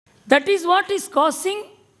That is what is causing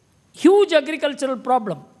huge agricultural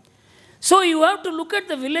problem. So you have to look at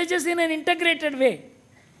the villages in an integrated way.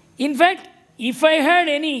 In fact, if I had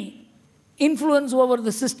any influence over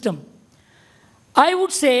the system, I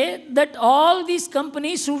would say that all these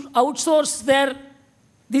companies should outsource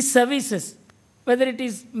these services, whether it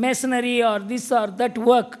is masonry or this or that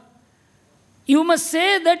work. You must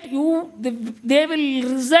say that they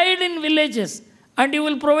will reside in villages and you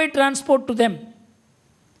will provide transport to them.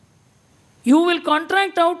 You will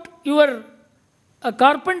contract out your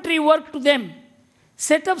carpentry work to them.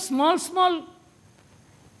 Set up small,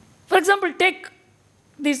 for example, take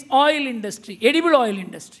this oil industry, edible oil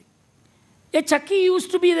industry. A chakki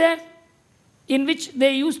used to be there in which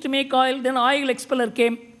they used to make oil, then oil expeller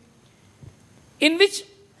came, in which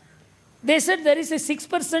they said there is a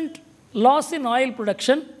 6% loss in oil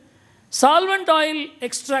production. Solvent oil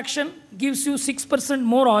extraction gives you 6%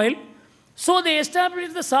 more oil. So they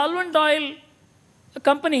established the solvent oil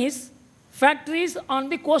companies, factories on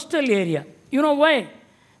the coastal area. You know why?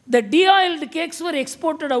 The de-oiled cakes were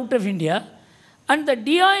exported out of India, and the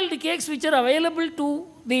de-oiled cakes which are available to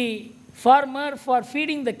the farmer for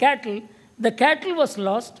feeding the cattle was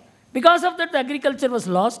lost. Because of that, the agriculture was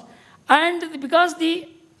lost. And because the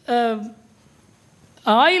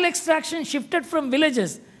oil extraction shifted from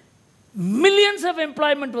villages, millions of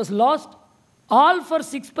employment was lost, all for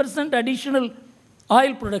 6% additional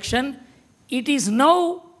oil production. It is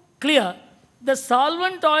now clear the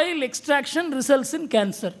solvent oil extraction results in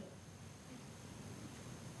cancer.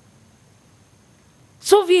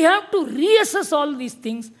 So we have to reassess all these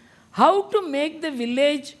things, how to make the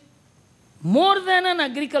village more than an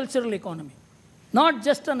agricultural economy, not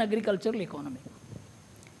just an agricultural economy.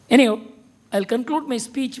 Anyhow, I'll conclude my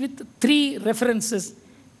speech with 3 references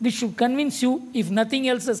which should convince you, if nothing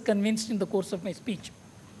else has convinced in the course of my speech.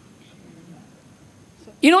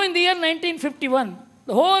 You know, in the year 1951,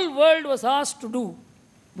 the whole world was asked to do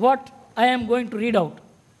what I am going to read out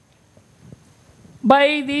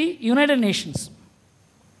by the United Nations.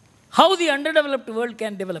 How the underdeveloped world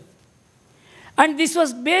can develop. And this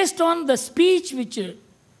was based on the speech which the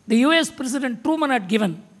US President Truman had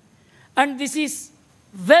given. And this is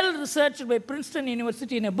well researched by Princeton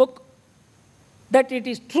University in a book, that it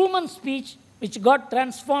is Truman's speech which got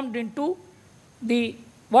transformed into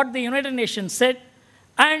what the United Nations said,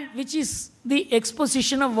 and which is the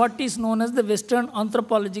exposition of what is known as the Western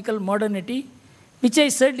anthropological modernity, which I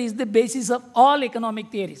said is the basis of all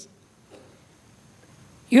economic theories.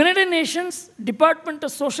 United Nations Department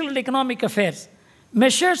of Social and Economic Affairs,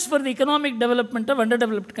 Measures for the Economic Development of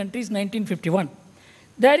Underdeveloped Countries, 1951.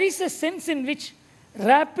 There is a sense in which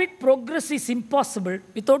rapid progress is impossible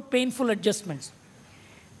without painful adjustments.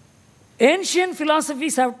 Ancient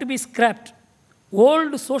philosophies have to be scrapped.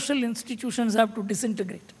 Old social institutions have to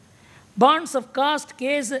disintegrate. Bonds of caste,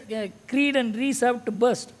 creed, and race have to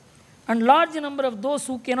burst. And large number of those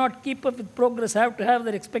who cannot keep up with progress have to have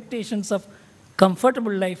their expectations of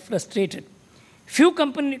comfortable life frustrated. Few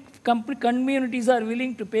communities are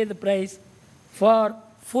willing to pay the price for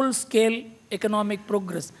full-scale economic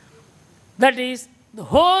progress. That is, the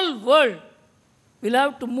whole world will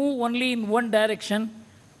have to move only in one direction,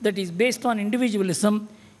 that is based on individualism.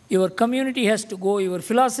 Your community has to go, your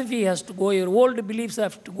philosophy has to go, your old beliefs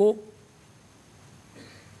have to go.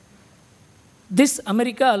 This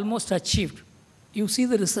America almost achieved. You see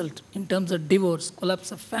the result in terms of divorce,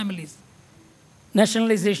 collapse of families,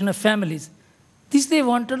 nationalization of families. This they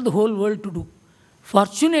wanted the whole world to do.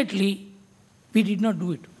 Fortunately, we did not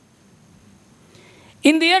do it.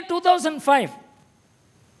 In the year 2005,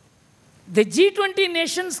 the G20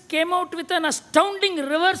 nations came out with an astounding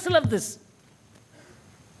reversal of this.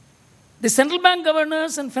 The central bank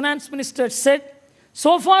governors and finance ministers said,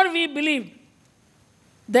 so far we believe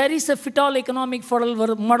there is a fit-all economic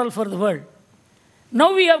model for the world.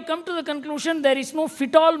 Now we have come to the conclusion there is no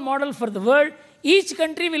fit-all model for the world. Each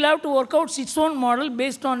country will have to work out its own model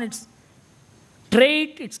based on its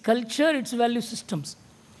trade, its culture, its value systems.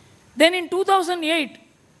 Then in 2008,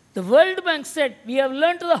 the World Bank said, we have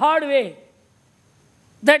learned the hard way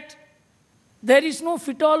that there is no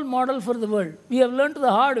fit-all model for the world. We have learned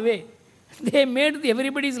the hard way. They made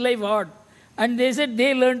everybody's life hard. And they said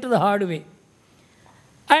they learned the hard way.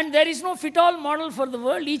 And there is no fit-all model for the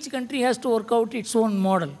world. Each country has to work out its own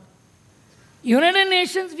model. United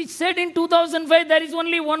Nations, which said in 2005 there is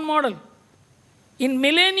only one model. In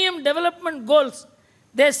Millennium Development Goals,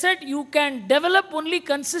 they said you can develop only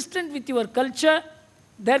consistent with your culture.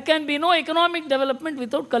 There can be no economic development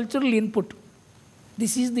without cultural input.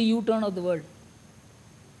 This is the U-turn of the world.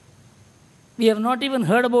 We have not even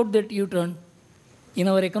heard about that U-turn in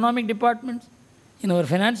our economic departments, in our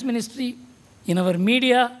finance ministry, in our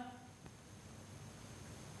media,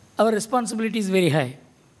 our responsibility is very high.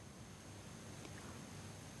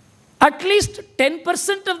 At least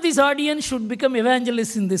 10% of this audience should become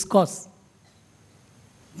evangelists in this cause.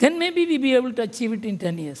 Then maybe we'll be able to achieve it in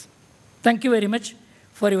 10 years. Thank you very much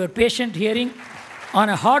for your patient hearing on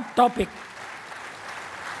a hot topic.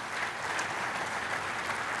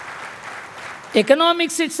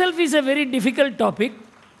 Economics itself is a very difficult topic.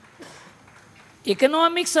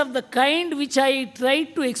 Economics of the kind which I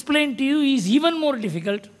tried to explain to you is even more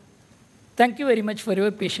difficult. Thank you very much for your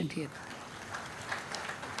patient hearing.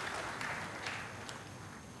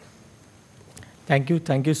 Thank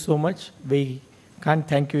you so much. We can't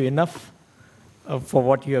thank you enough for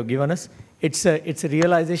what you have given us. It's a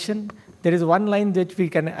realization. There is one line that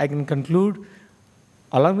I can conclude.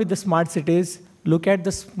 Along with the smart cities, look at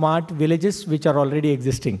the smart villages which are already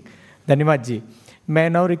existing. Dhanyavad ji. May I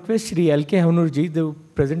now request Shri L.K. Hanur ji to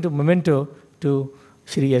present a memento to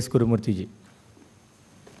Shri S. Gurumurthy ji.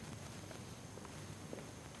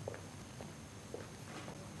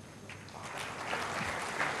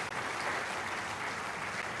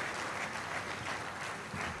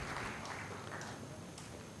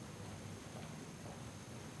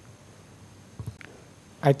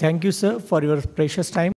 I thank you, sir, for your precious time.